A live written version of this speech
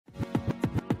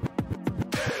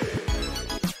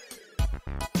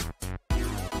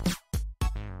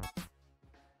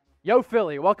Yo,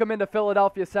 Philly. Welcome into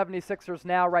Philadelphia 76ers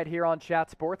Now right here on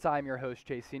Chat Sports. I'm your host,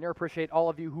 Chase Senior. Appreciate all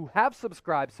of you who have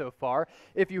subscribed so far.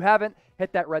 If you haven't,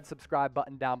 hit that red subscribe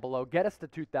button down below. Get us to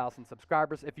 2,000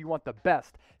 subscribers if you want the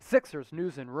best Sixers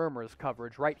news and rumors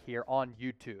coverage right here on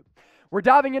YouTube. We're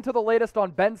diving into the latest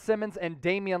on Ben Simmons and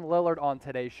Damian Lillard on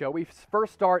today's show. We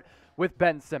first start with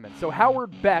Ben Simmons. So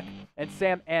Howard Beck and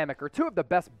Sam Amick are two of the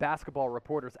best basketball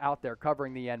reporters out there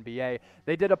covering the NBA.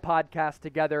 They did a podcast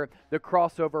together, the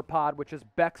Crossover Pod, which is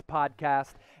Beck's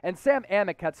podcast. And Sam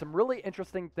Amick had some really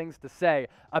interesting things to say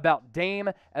about Dame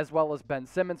as well as Ben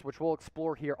Simmons, which we'll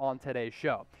explore here on today's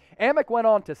show. Amick went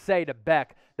on to say to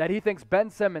Beck that he thinks Ben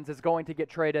Simmons is going to get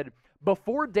traded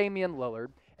before Damian Lillard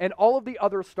and all of the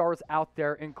other stars out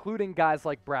there, including guys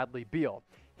like Bradley Beal.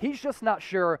 He's just not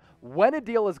sure when a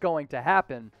deal is going to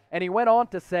happen, and he went on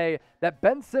to say that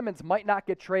Ben Simmons might not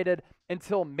get traded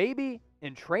until maybe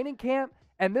in training camp,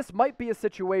 and this might be a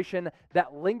situation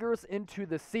that lingers into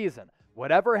the season.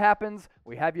 Whatever happens,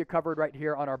 we have you covered right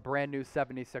here on our brand new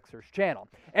 76ers channel.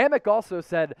 Amick also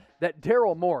said that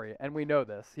Daryl Morey, and we know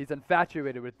this, he's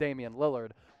infatuated with Damian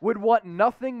Lillard, would want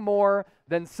nothing more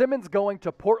than Simmons going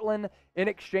to Portland in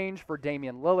exchange for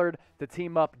Damian Lillard to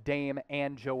team up Dame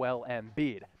and Joel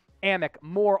Embiid. Amick,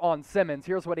 more on Simmons.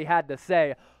 Here's what he had to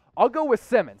say. I'll go with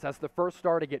Simmons as the first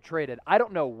star to get traded. I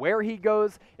don't know where he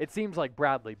goes. It seems like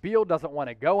Bradley Beal doesn't want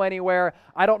to go anywhere.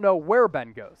 I don't know where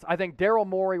Ben goes. I think Daryl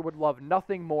Morey would love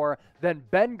nothing more than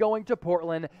Ben going to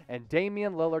Portland and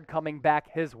Damian Lillard coming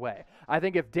back his way. I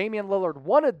think if Damian Lillard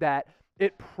wanted that,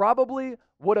 it probably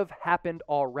would have happened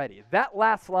already. That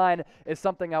last line is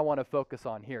something I want to focus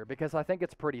on here because I think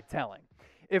it's pretty telling.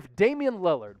 If Damian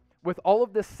Lillard, with all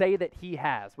of the say that he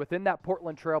has within that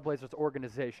Portland Trailblazers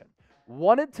organization,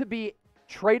 wanted to be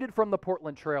traded from the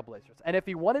Portland Trailblazers, and if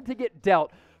he wanted to get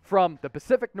dealt from the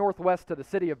Pacific Northwest to the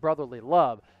city of brotherly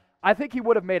love, I think he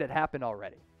would have made it happen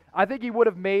already. I think he would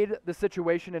have made the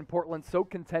situation in Portland so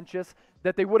contentious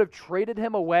that they would have traded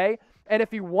him away, and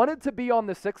if he wanted to be on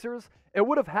the Sixers, it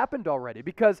would have happened already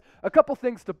because a couple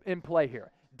things in play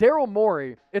here. Daryl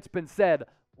Morey, it's been said,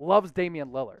 loves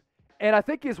Damian Lillard, and I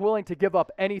think he's willing to give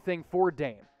up anything for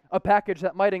Dame, a package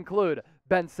that might include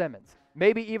Ben Simmons,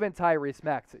 maybe even Tyrese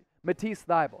Maxey, Matisse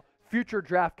Thybulle, future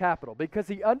draft capital, because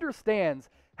he understands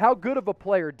how good of a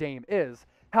player Dame is,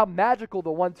 how magical the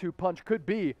 1-2 punch could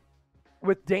be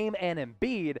with Dame and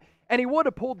Embiid, and he would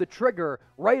have pulled the trigger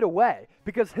right away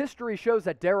because history shows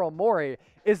that Daryl Morey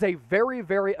is a very,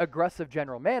 very aggressive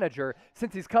general manager.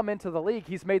 Since he's come into the league,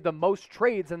 he's made the most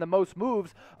trades and the most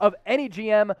moves of any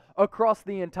GM across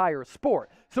the entire sport.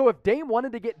 So if Dame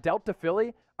wanted to get dealt to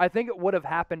Philly, I think it would have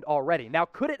happened already. Now,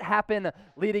 could it happen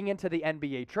leading into the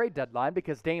NBA trade deadline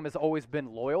because Dame has always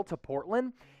been loyal to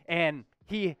Portland and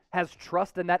he has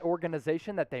trust in that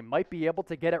organization that they might be able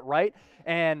to get it right,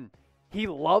 and he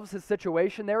loves his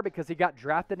situation there because he got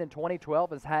drafted in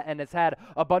 2012 and has had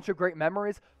a bunch of great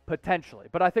memories, potentially.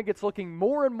 But I think it's looking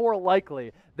more and more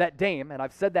likely that Dame, and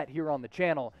I've said that here on the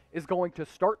channel, is going to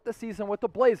start the season with the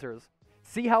Blazers,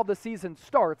 see how the season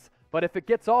starts, but if it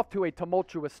gets off to a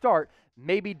tumultuous start,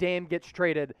 maybe Dame gets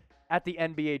traded at the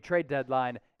NBA trade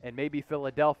deadline, and maybe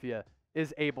Philadelphia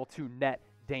is able to net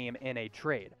Dame in a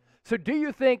trade. So do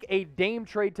you think a Dame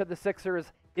trade to the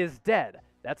Sixers is dead?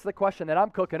 That's the question that I'm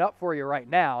cooking up for you right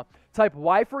now. Type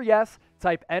Y for yes,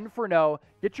 type N for no.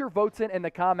 Get your votes in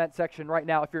the comment section right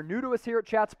now. If you're new to us here at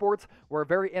Chat Sports, we're a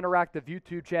very interactive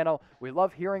YouTube channel. We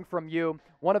love hearing from you.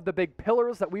 One of the big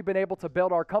pillars that we've been able to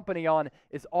build our company on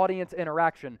is audience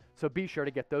interaction, so be sure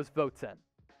to get those votes in.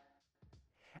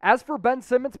 As for Ben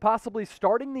Simmons possibly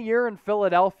starting the year in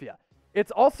Philadelphia,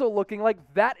 it's also looking like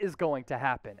that is going to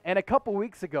happen. And a couple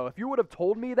weeks ago, if you would have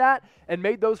told me that and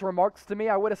made those remarks to me,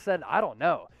 I would have said, I don't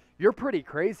know. You're pretty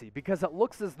crazy because it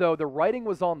looks as though the writing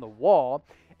was on the wall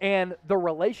and the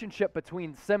relationship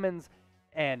between Simmons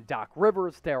and Doc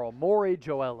Rivers, Daryl Morey,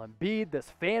 Joel Embiid,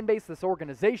 this fan base, this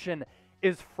organization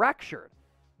is fractured.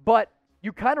 But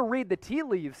you kind of read the tea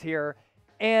leaves here,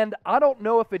 and I don't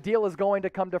know if a deal is going to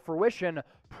come to fruition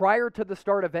prior to the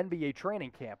start of NBA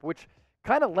training camp, which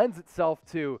kind of lends itself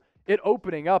to it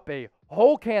opening up a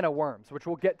whole can of worms, which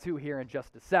we'll get to here in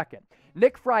just a second.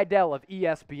 Nick Friedel of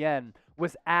ESPN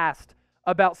was asked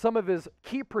about some of his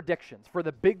key predictions for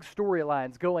the big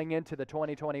storylines going into the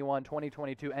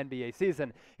 2021-2022 NBA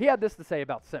season. He had this to say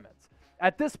about Simmons.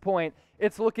 At this point,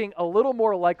 it's looking a little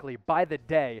more likely by the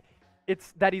day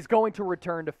it's that he's going to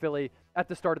return to Philly at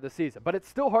the start of the season. But it's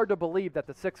still hard to believe that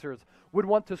the Sixers would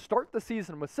want to start the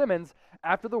season with Simmons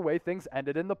after the way things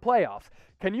ended in the playoffs.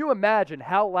 Can you imagine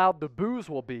how loud the boos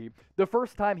will be the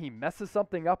first time he messes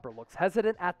something up or looks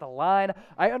hesitant at the line?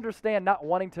 I understand not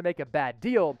wanting to make a bad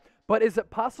deal, but is it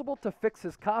possible to fix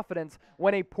his confidence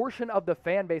when a portion of the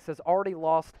fan base has already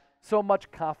lost so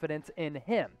much confidence in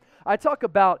him? I talk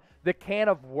about the can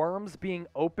of worms being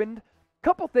opened.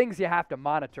 Couple things you have to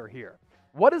monitor here.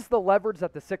 What is the leverage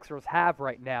that the Sixers have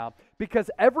right now? Because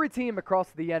every team across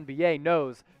the NBA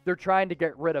knows they're trying to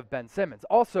get rid of Ben Simmons.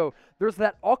 Also, there's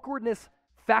that awkwardness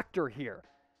factor here.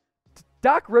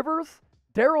 Doc Rivers,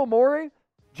 Daryl Morey,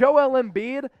 Joel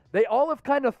Embiid, they all have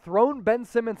kind of thrown Ben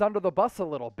Simmons under the bus a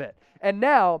little bit. And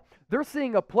now they're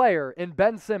seeing a player in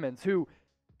Ben Simmons who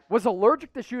was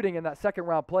allergic to shooting in that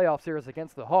second-round playoff series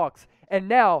against the Hawks. And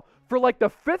now, for like the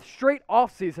 5th straight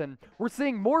offseason, we're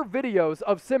seeing more videos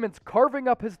of Simmons carving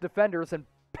up his defenders and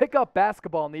pick up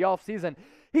basketball in the offseason.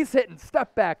 He's hitting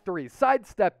step-back threes,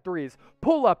 sidestep threes,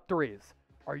 pull-up threes.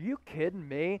 Are you kidding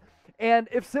me? And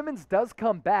if Simmons does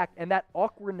come back and that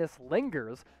awkwardness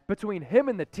lingers between him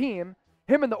and the team,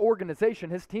 him and the organization,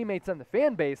 his teammates and the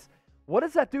fan base, what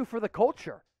does that do for the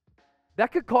culture?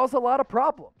 That could cause a lot of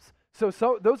problems.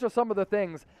 So those are some of the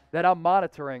things that I'm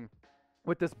monitoring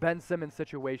with this Ben Simmons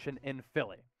situation in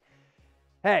Philly.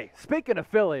 Hey, speaking of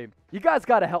Philly, you guys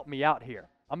got to help me out here.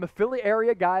 I'm a Philly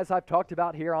area guy, as I've talked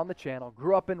about here on the channel.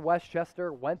 Grew up in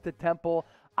Westchester, went to Temple.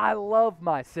 I love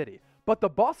my city. But the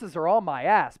bosses are on my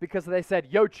ass because they said,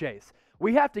 yo, Chase,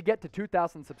 we have to get to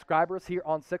 2,000 subscribers here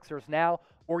on Sixers Now,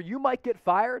 or you might get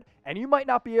fired and you might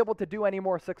not be able to do any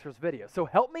more Sixers videos. So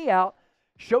help me out.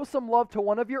 Show some love to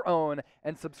one of your own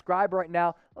and subscribe right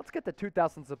now. Let's get to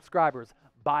 2,000 subscribers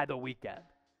by the weekend.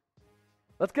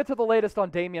 Let's get to the latest on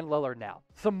Damian Lillard now.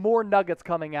 Some more nuggets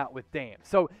coming out with Dame.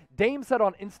 So Dame said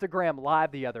on Instagram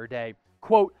Live the other day,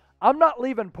 quote, "I'm not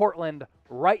leaving Portland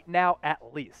right now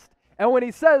at least." And when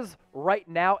he says right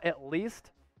now at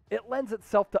least, it lends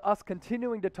itself to us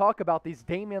continuing to talk about these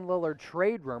Damian Lillard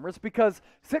trade rumors because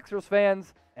Sixers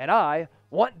fans and I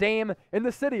want Dame in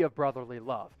the city of brotherly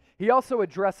love. He also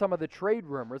addressed some of the trade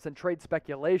rumors and trade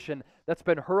speculation that's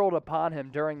been hurled upon him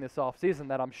during this offseason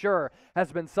that I'm sure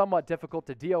has been somewhat difficult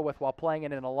to deal with while playing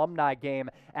in an alumni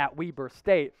game at Weber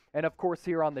State. And of course,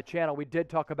 here on the channel, we did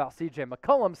talk about CJ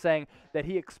McCollum saying that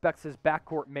he expects his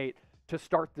backcourt mate to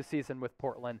start the season with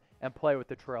Portland and play with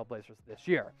the Trailblazers this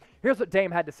year. Here's what Dame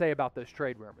had to say about those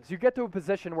trade rumors. You get to a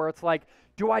position where it's like,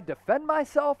 do I defend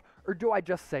myself or do I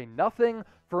just say nothing?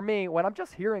 For me, when I'm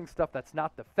just hearing stuff that's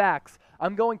not the facts,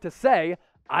 I'm going to say,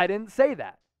 I didn't say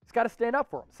that. He's got to stand up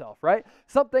for himself, right?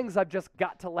 Some things I've just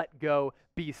got to let go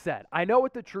be said. I know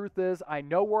what the truth is. I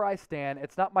know where I stand.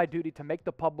 It's not my duty to make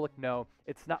the public know.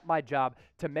 It's not my job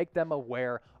to make them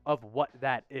aware of what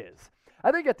that is.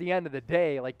 I think at the end of the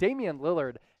day, like Damian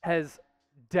Lillard has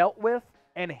dealt with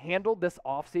and handled this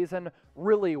offseason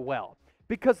really well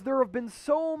because there have been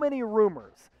so many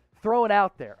rumors thrown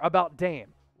out there about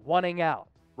Dame wanting out,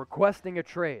 requesting a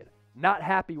trade, not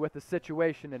happy with the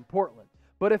situation in Portland.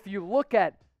 But if you look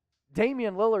at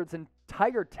Damian Lillard's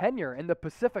entire tenure in the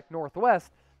Pacific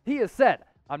Northwest, he has said,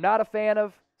 I'm not a fan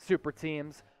of super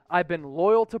teams. I've been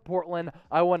loyal to Portland.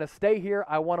 I want to stay here.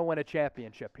 I want to win a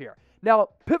championship here. Now,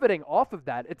 pivoting off of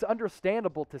that, it's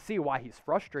understandable to see why he's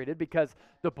frustrated because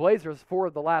the Blazers, for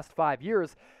the last 5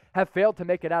 years, have failed to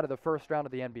make it out of the first round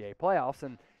of the NBA playoffs.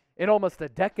 And in almost a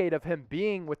decade of him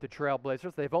being with the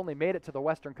Trailblazers, they've only made it to the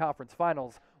Western Conference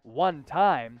Finals one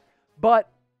time.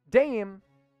 But Dame,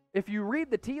 if you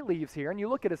read the tea leaves here and you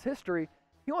look at his history,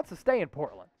 he wants to stay in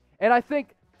Portland. And I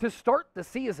think to start the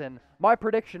season, my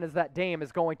prediction is that Dame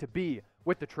is going to be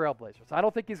with the Trailblazers. I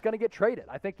don't think he's going to get traded.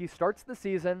 I think he starts the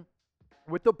season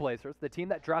with the Blazers, the team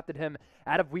that drafted him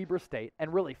out of Weber State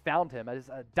and really found him as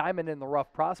a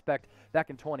diamond-in-the-rough prospect back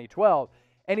in 2012.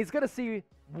 And he's going to see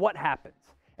what happens.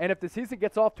 And if the season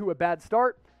gets off to a bad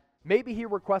start, maybe he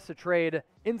requests a trade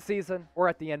in season or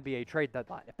at the NBA trade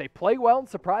deadline. If they play well and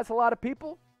surprise a lot of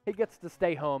people, he gets to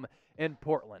stay home in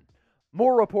Portland.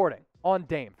 More reporting on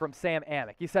Dame from Sam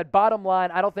Amick. He said, bottom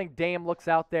line, I don't think Dame looks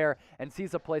out there and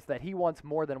sees a place that he wants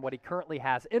more than what he currently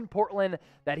has in Portland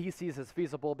that he sees as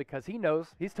feasible because he knows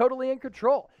he's totally in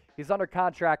control. He's under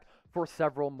contract for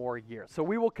several more years. So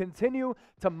we will continue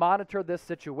to monitor this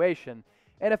situation.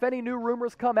 And if any new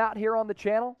rumors come out here on the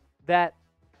channel that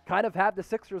kind of have the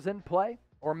Sixers in play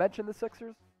or mention the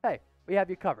Sixers, hey, we have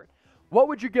you covered. What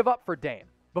would you give up for Dame?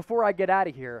 Before I get out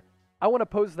of here, I want to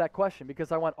pose that question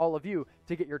because I want all of you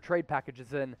to get your trade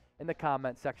packages in the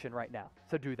comment section right now.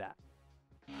 So do that.